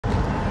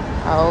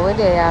Over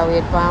there, I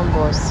wait for a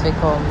bus to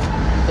come.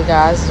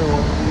 Because zoo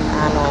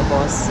and no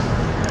bus.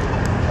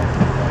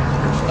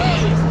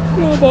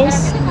 No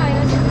bus.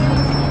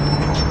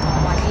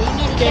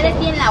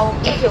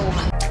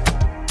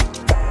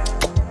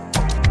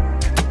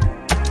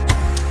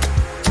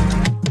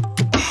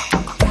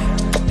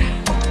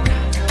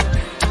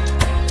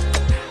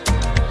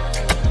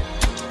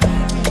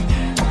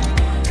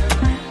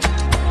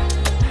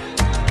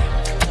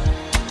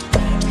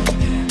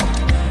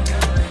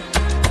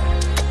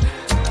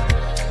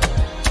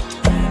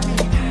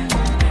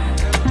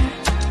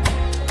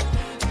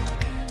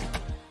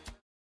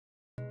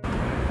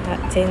 At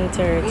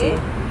 10:30,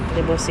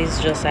 the bus is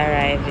just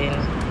arriving.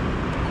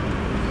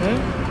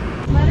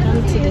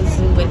 Come to the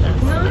zoo with us,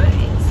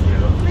 guys.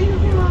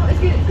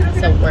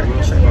 It's a work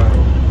trip.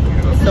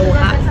 So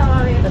hot.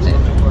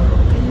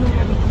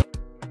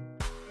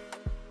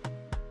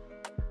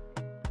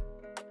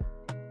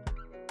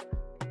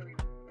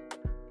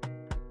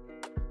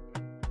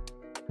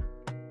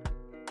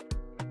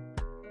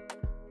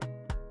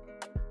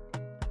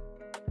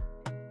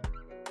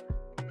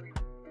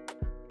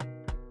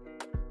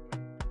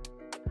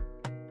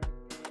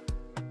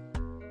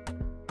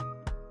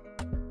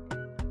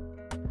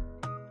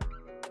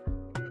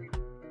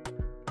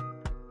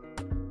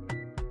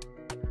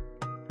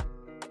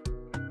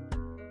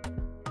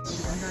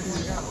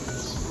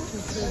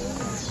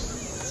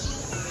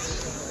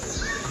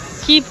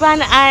 Keep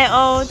an eye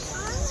out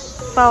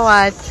for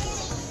what?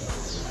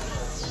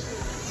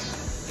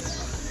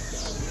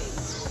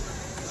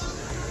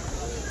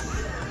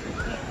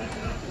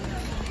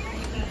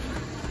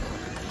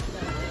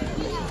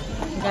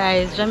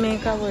 Guys,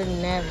 Jamaica would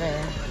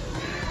never.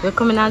 We're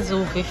coming to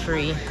zoo for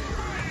free.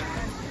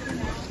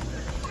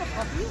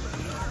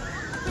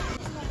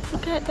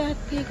 Look at that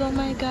pig, oh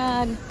my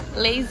god.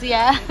 Lazy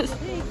ass.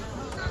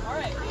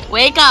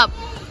 Wake up!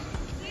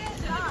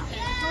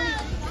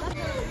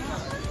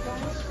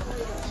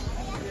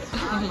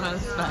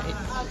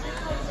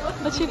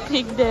 But she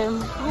picked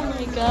them. Oh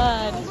my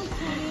god.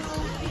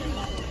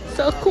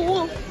 So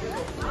cool.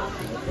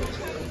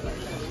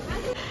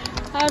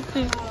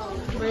 Happy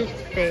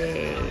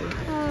birthday.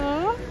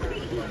 Aww.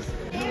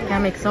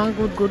 Can make some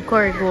good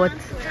curry goat.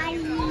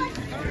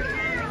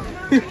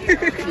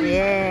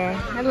 Yeah.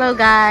 Hello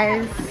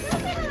guys.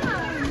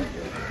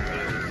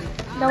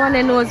 The one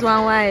that knows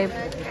one wife.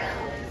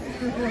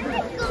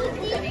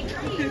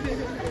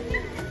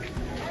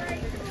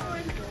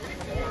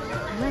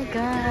 Oh my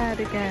god,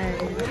 guys.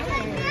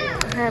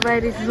 I buy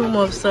this zoom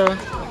up so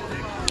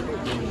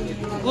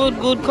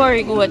good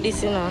curry goat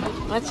this, you know.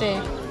 Watch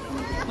it.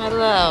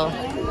 Hello.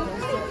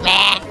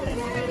 Meh.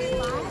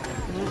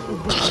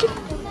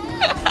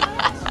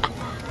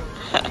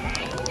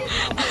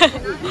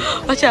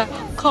 Watch out,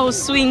 cow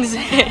swings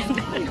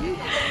head.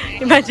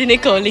 Imagine a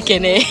cow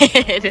licking a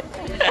head.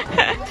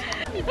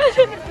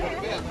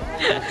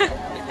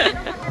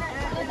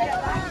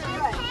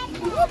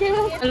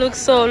 I look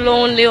so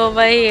lonely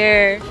over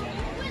here.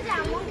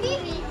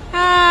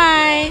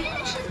 Hi.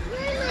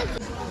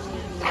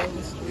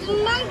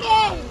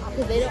 Monkey.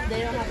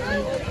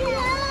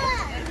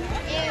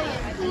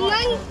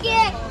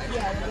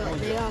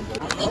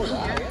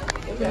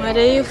 Why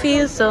do you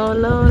feel so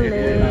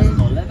lonely?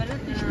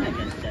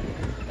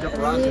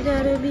 Why you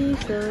gotta be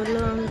so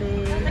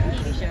lonely?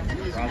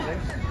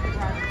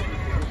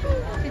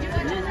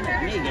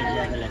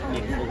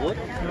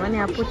 When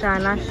you put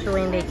on a show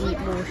in the eat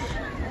bush.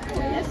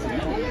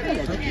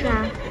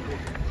 Okay.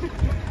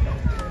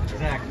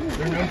 Zach,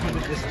 they're known for the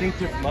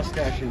distinctive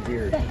mustache and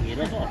beard.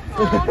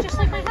 Just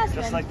like my husband.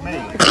 Just like me.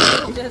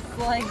 Just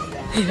like.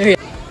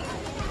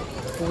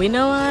 We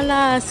know our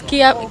last.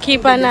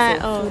 Keep an eye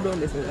out.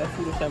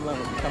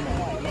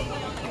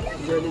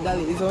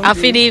 I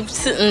feed the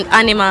certain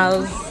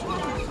animals.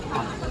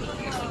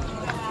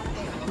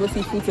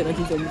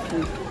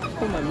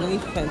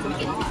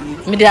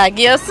 Me dad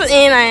give us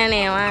in and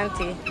I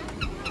want it.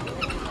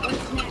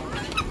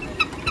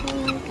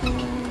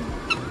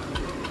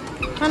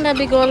 And the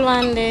big old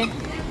one there.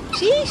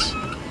 Sheesh.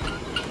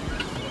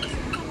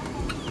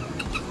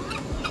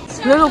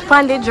 Look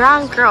on the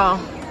drunk girl.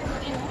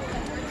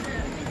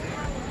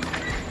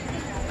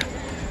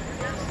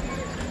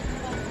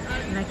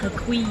 Like a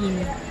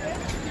queen.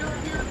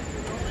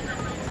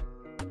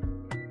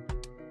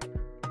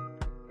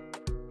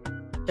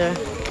 Yeah.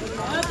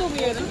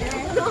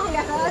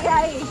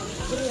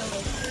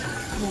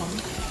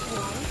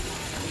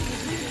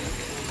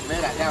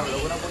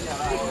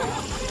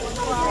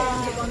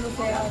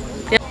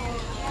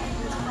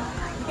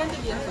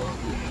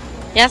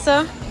 Yes,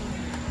 sir.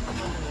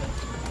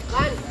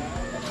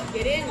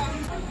 Get in.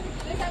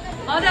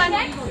 Hold on.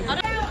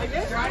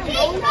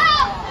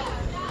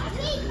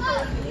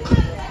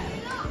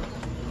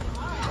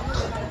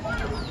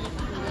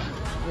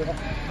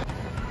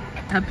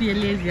 Happy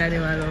lazy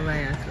animal over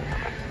here.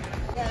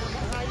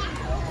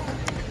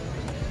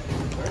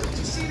 Did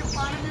you see the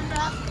fun in your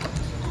back?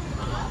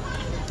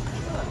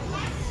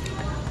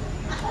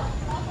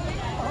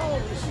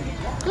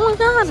 Oh my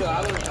god. So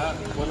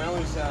when I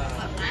was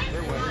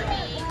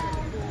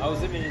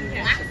was living in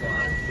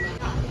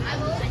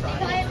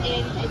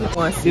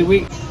See,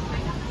 we.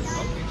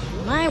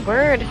 My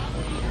word.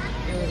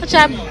 Watch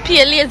out,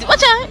 Pia lazy.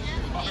 Watch out.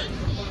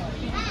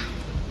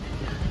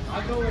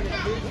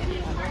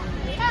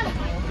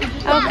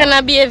 How can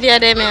I behavior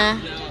them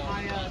here?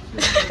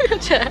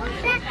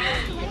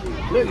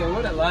 Look at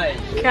what it like.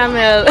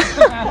 Camel.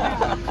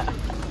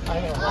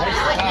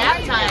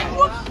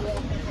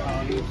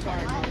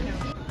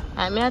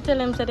 I may tell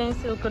him so then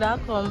still could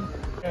have come.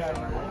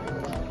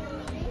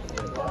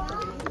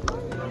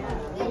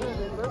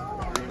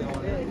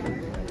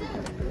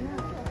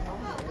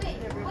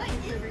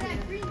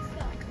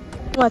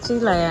 Watch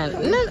his lion.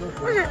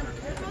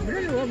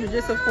 Me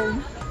just a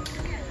phone.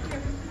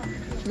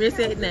 Me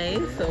say it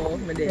nice, so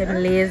me there.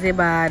 Them lazy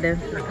bad.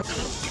 Come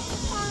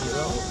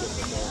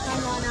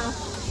on now.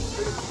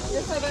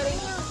 This way, buddy.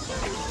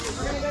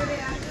 We're gonna go to the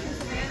action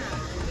savannah.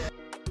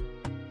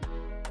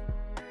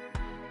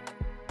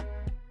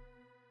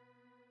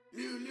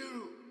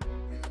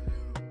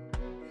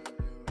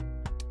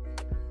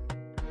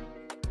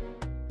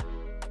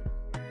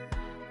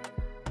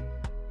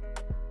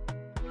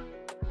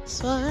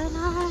 So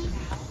alive,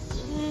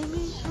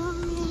 baby, show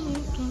me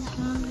you can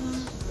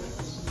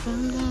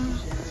come down,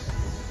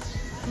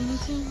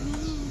 into me,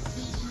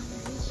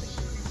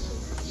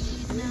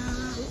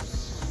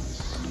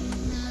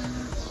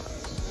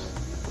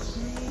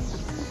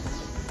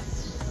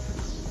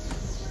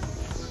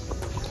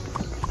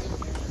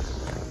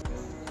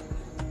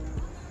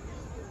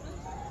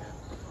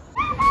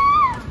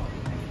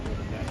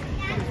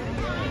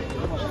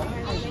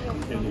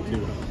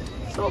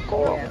 so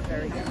cool.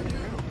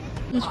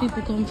 Which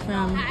people come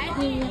from?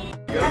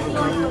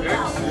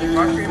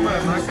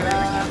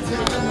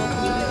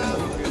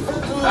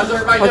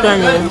 What's your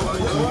name?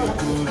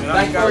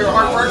 Thank you for your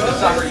hard work this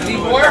summer. You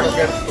need more?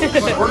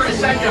 We're going to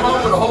send you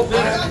home with a whole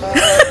dinner.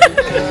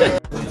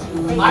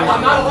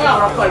 I'm not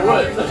allowed. I'll play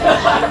wood.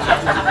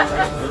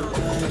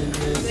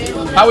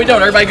 How we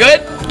doing? Everybody good?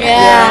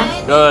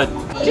 Yeah. Good.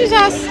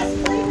 Jesus.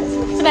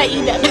 Did I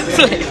eat that?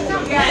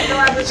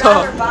 So.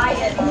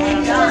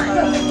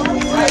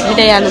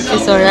 Today I look for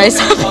some rice.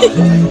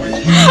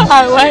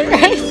 Or white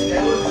rice.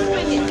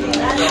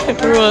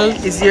 Rolls.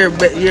 It's your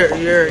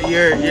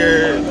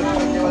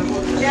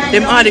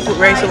them all they put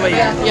rice over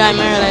here. Yeah, I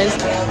realized.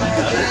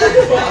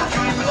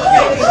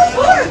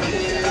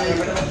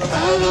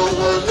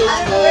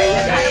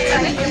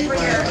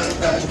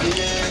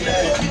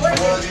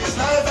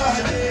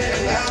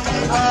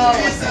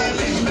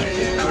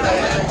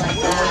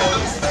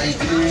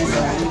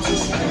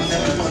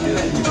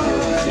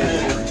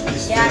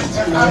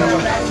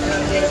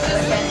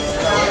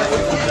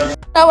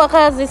 Now what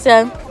is this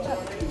one?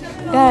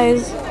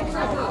 Guys.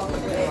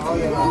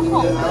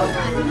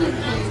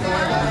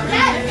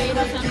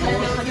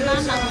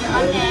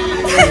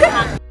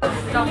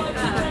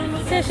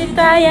 Say she's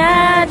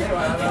tired.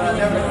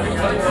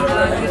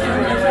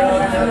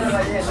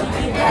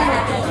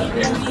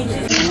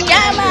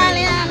 Yeah, man.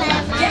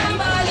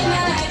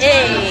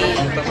 Hey.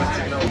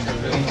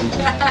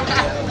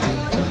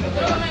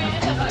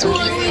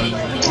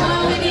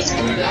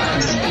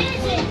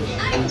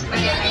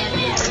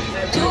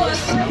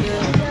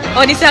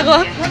 Oh, this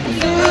ako?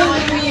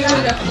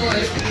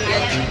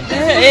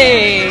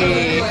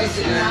 Hey.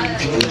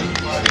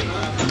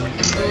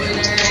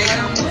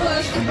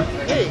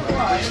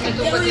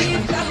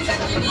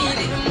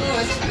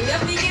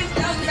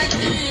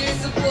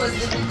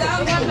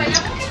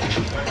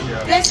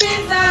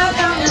 Blessings out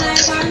on my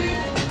life,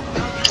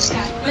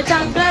 but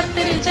I'm glad to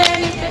the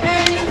journey to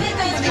earn it.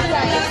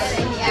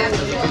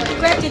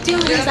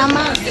 Gratitude is a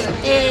must.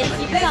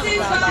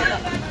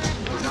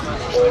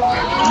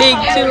 Big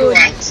tune.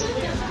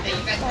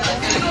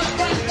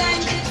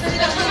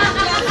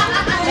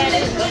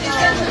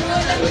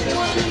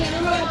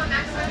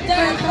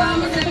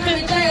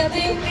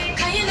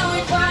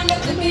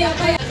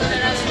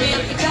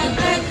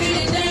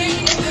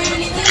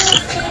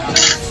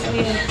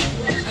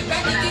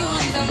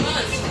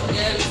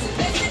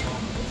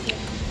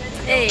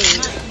 Hey.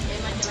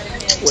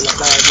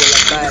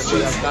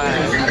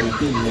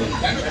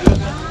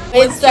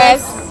 It's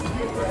stress.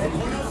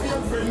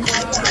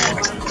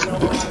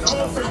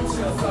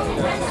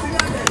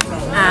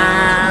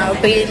 Ah,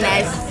 pretty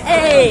nice.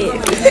 Hey.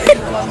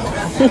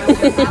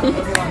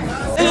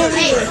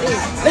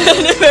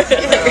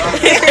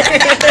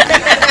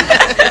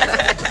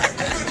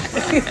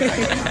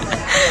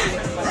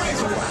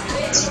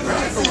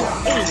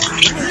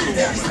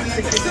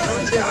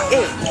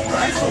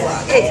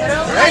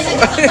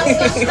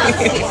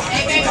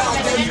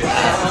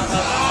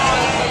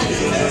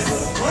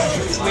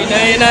 We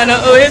know you don't know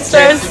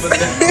oysters.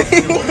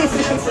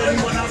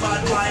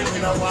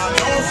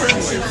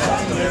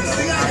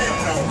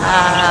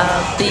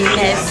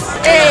 Happiness.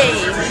 Hey.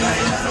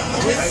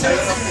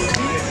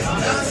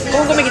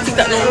 Who's gonna make a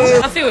TikTok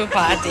now? I feel a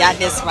party at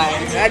this one.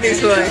 At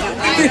this one.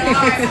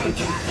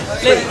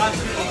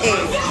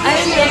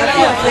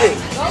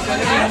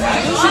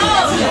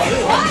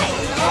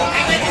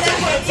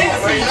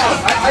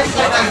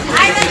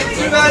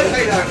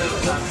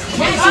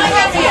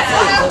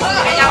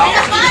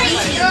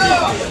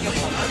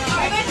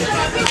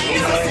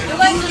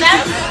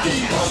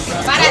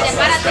 Párate,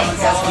 párate.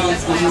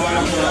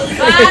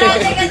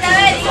 Párate, que te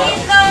ve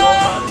lindo.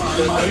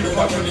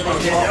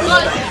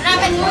 Una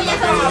vez tú ya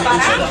se lo va a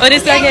parar. What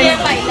is that again?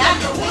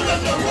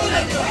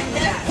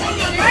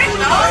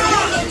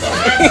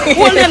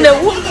 One in the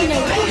wood.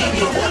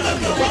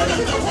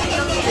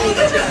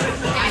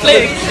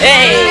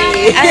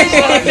 Hey.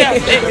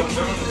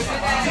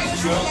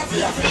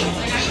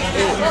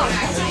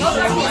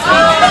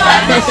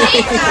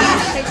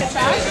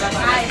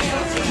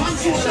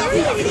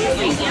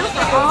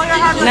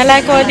 I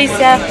like how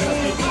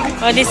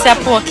this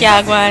pork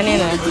you going, you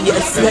know.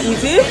 Yes, you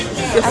see?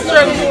 It's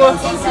strong pork.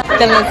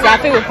 Tell me, I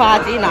feel with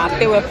party, you know. I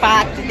feel with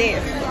party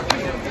there.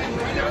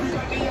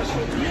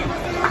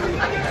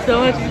 So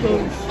much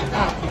food.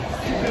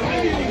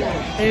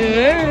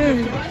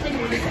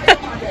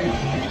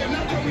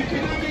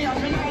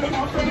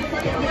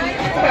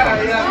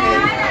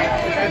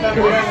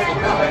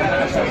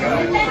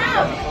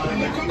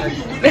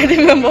 Let me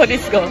remember how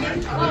this go.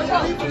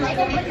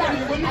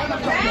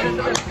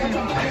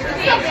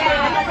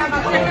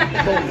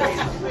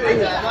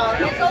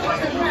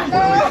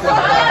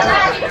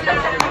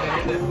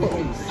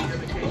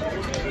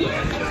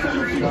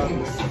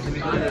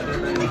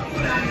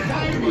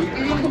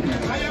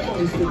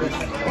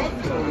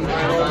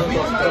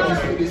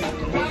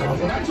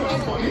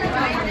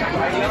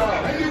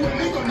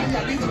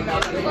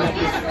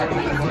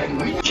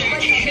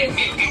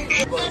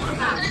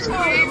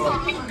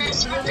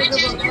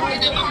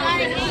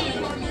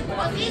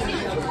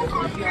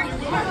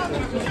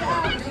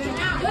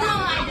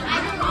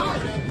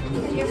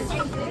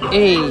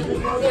 Hey,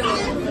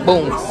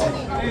 bones.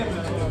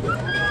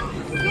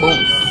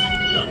 Bones.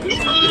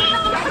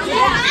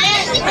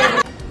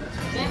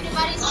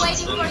 Everybody's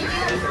waiting for you.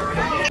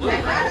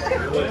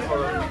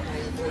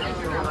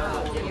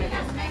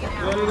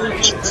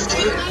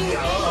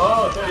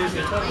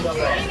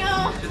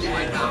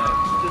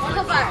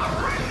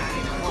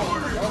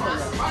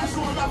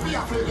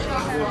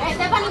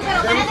 Stephanie, pero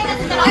espérate que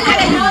se te lo haga.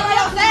 No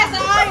lo sé, esa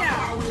vaina.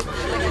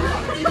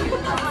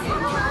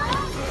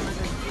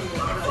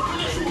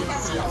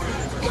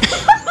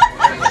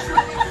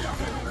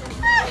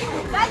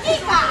 La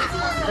chica.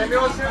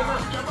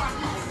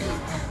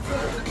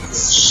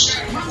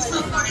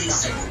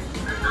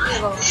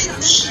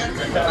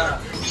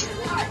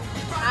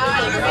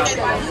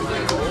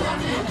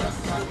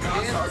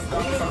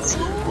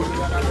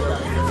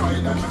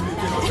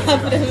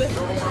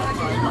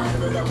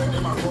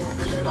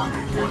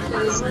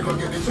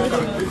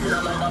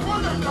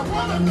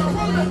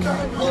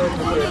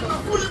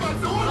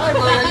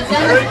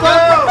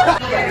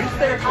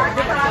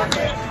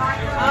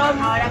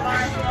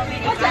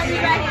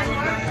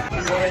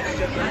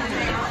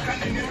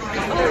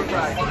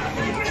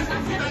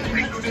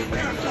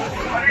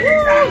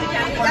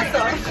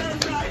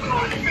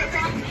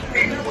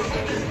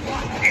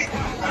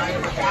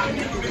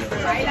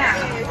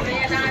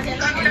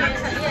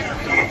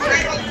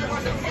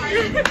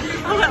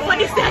 What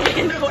is that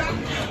again?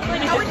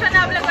 Which one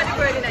have like what the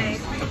word in it?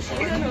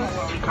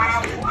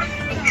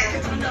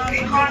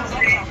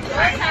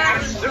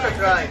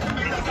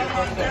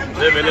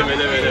 Live it.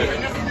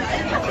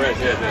 Right,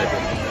 yeah.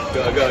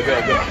 Go.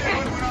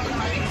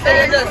 So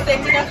you just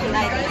take it up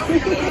tonight.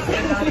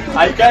 I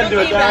can do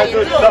it, I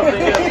do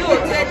something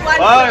else.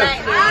 Five,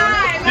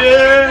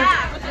 two.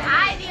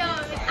 Ay,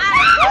 Dios.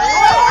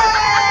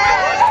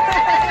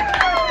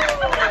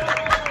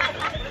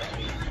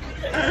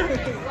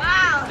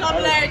 Wow. Come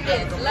learn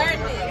this.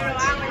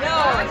 No.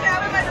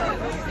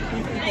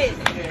 This.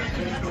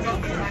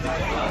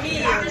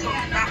 Here.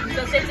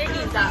 So set your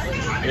knees up.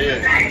 Here.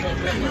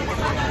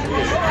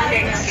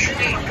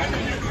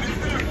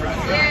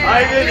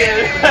 I did it.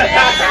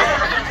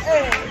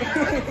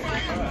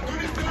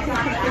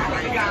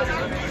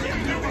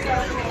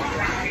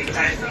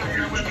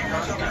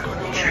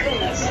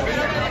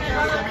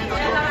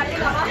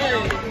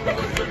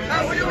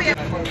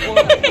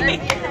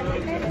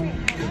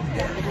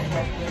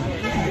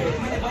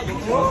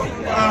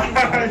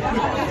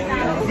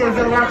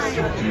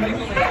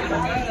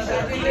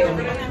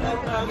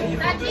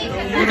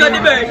 Look at the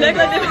bird.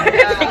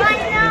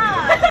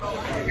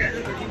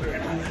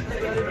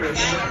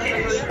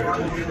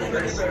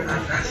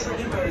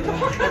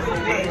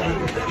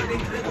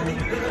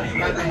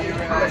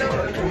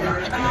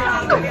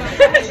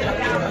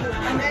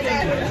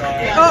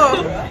 Oh,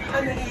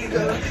 and the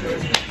eagle.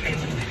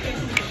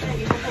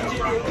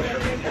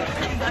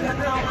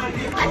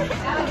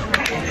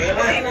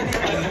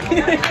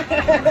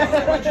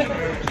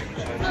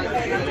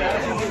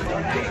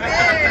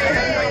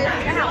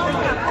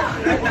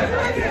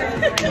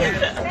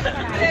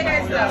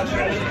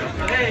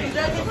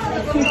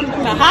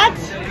 The hat?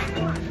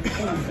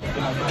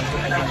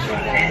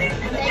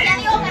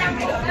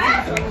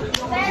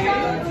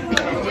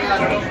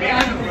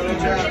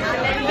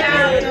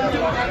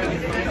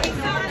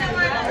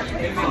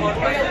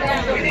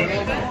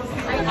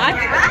 Hat?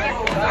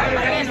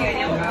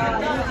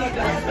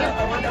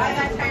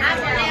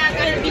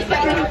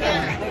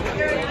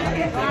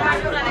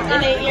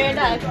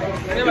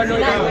 Never know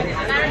that.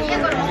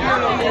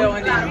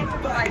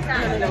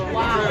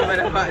 Wow.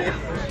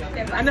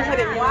 I know how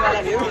to use all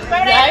of you.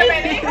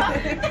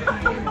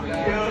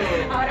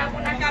 Ahora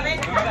una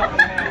cadena.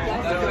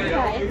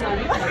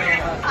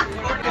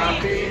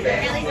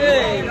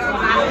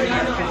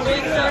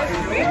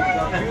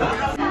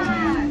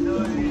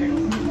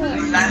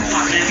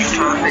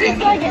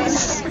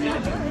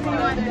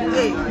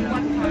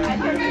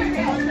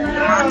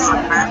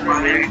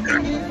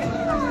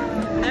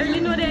 I really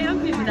know they young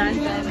people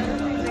dancing.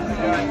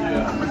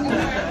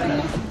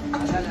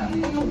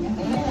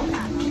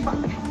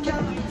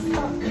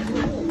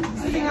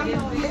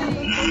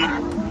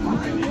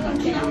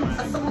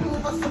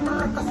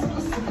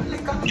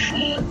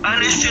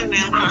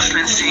 Understanding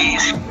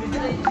constancies.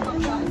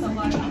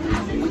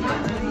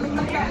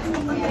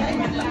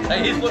 Hey,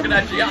 he's looking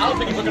at you. I don't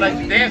think he's looking at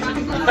you dancing.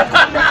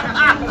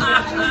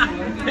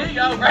 Here you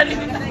go, ready?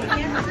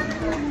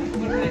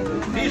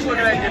 He's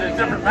looking at you in a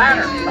different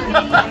manner.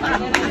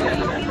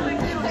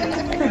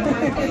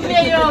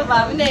 There you go,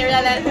 Bob. There,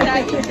 that's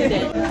not you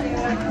today.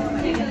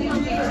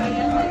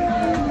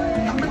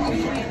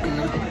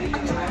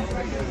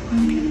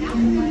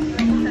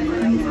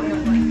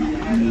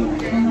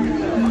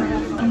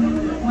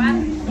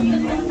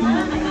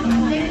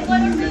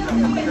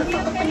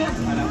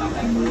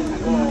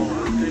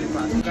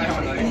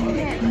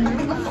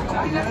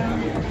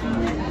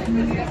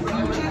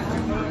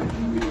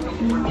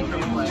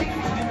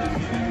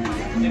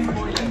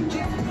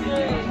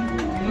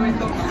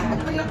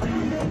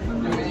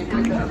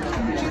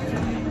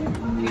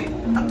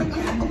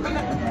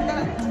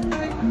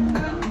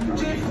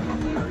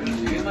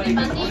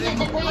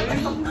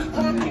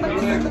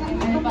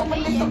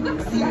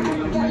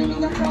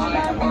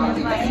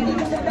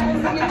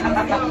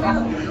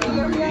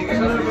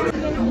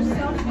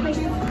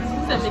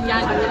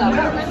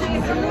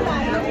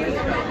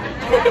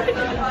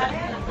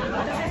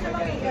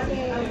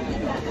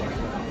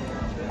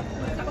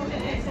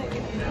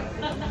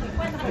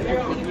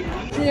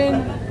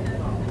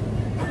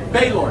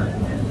 Baylor.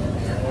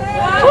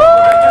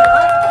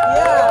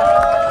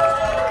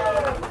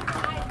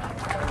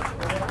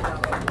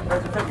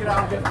 Take it out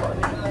and get one.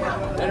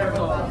 There it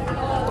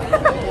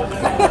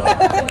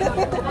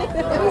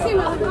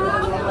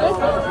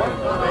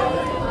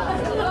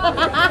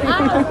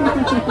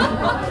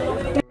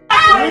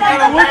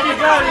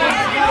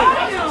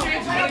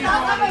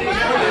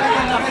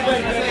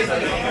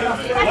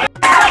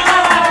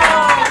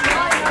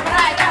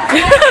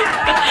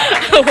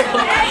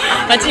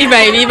What's your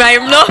baby,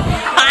 babe? No.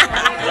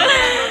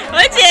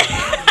 What's it?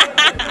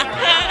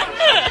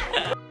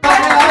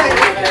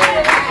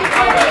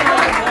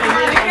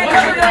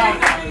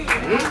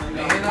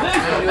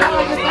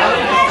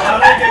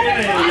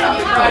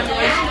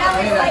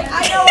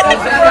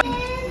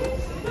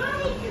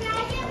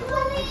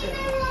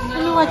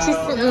 What is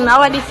now?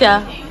 What is it?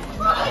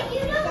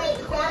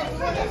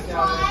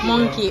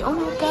 Monkey. Oh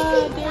my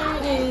God! There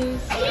it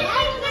is.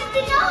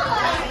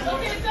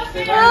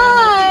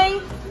 Hi.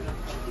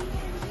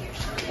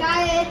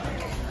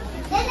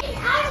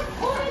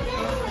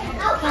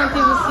 Can't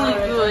even see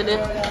good.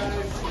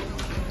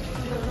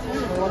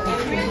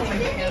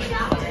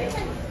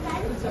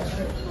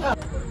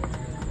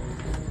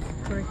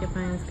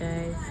 Porcupines,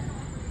 guys.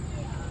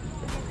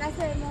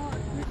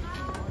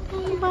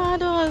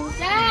 Barbados.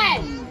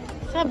 Dad!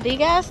 It's a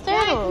big ass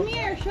turtle. Come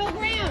here, show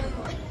Graham.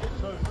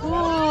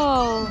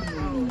 Whoa.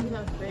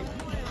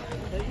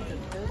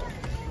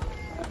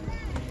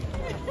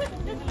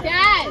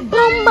 Dad!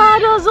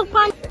 Barbados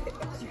upon.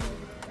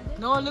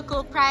 No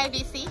local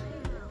privacy.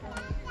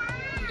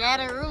 Get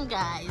a room,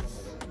 guys.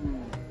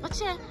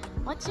 Watch it.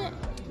 Watch it.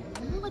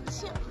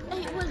 Watch it.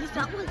 Hey, what is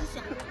that? What is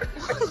that?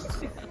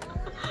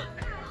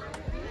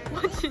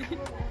 Watch it.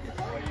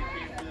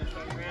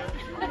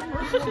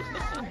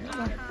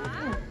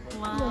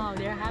 Wow,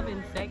 they're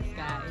having sex,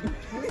 guys.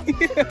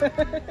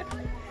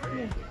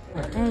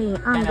 Hey,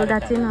 angle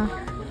that enough.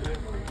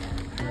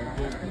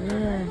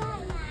 Yeah.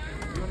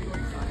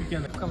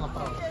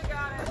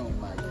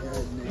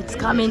 It's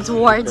coming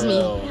towards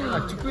me.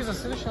 Are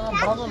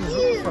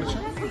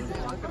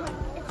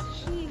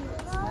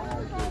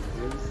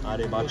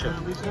mača.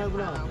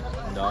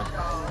 Da.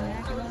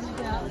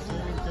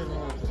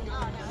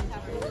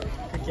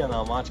 Как я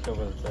на мачка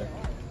върте.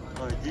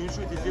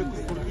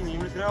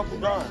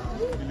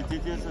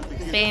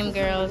 Same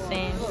girl,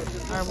 same.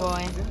 Our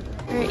boy.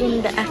 We're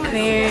in the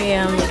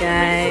aquarium,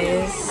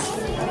 guys.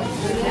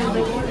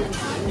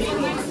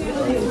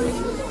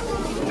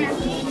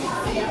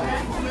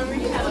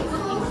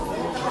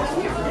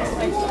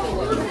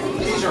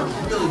 These are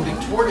really big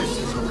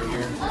tortoises over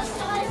here.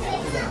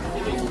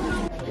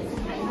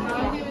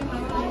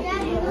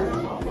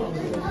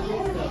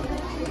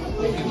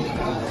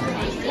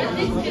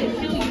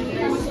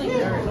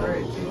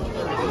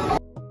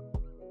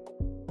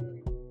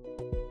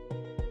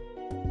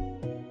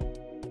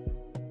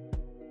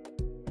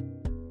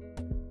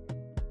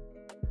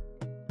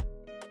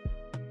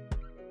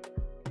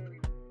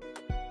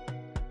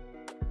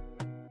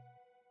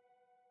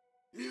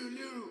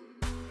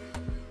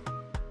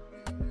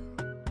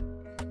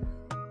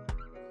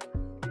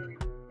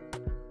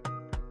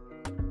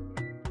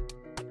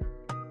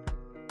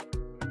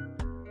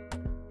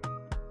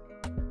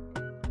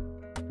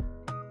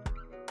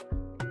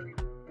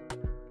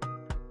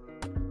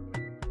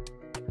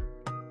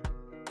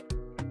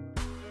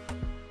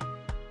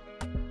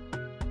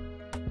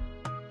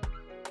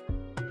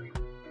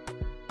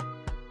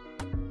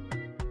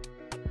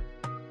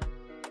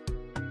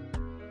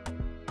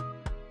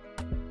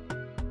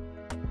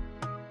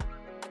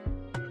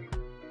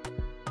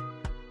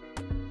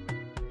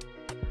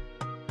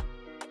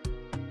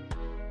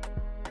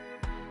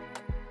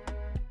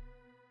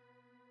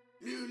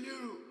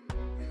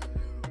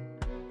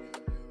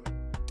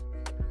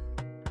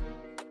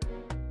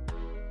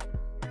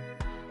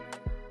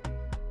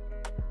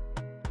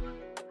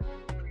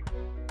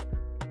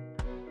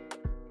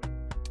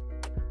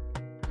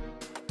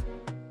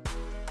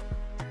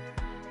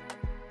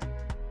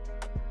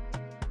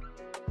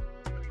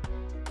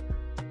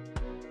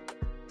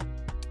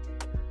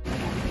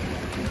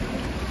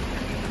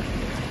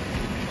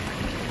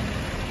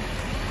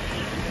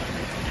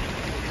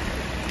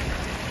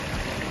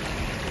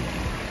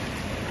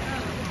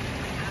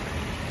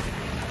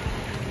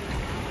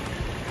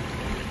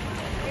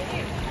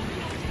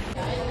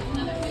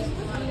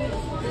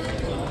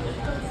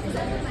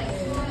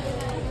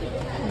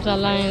 The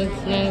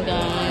lion's name,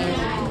 guys.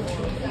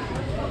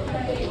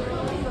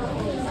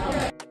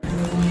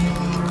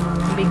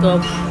 Big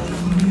up.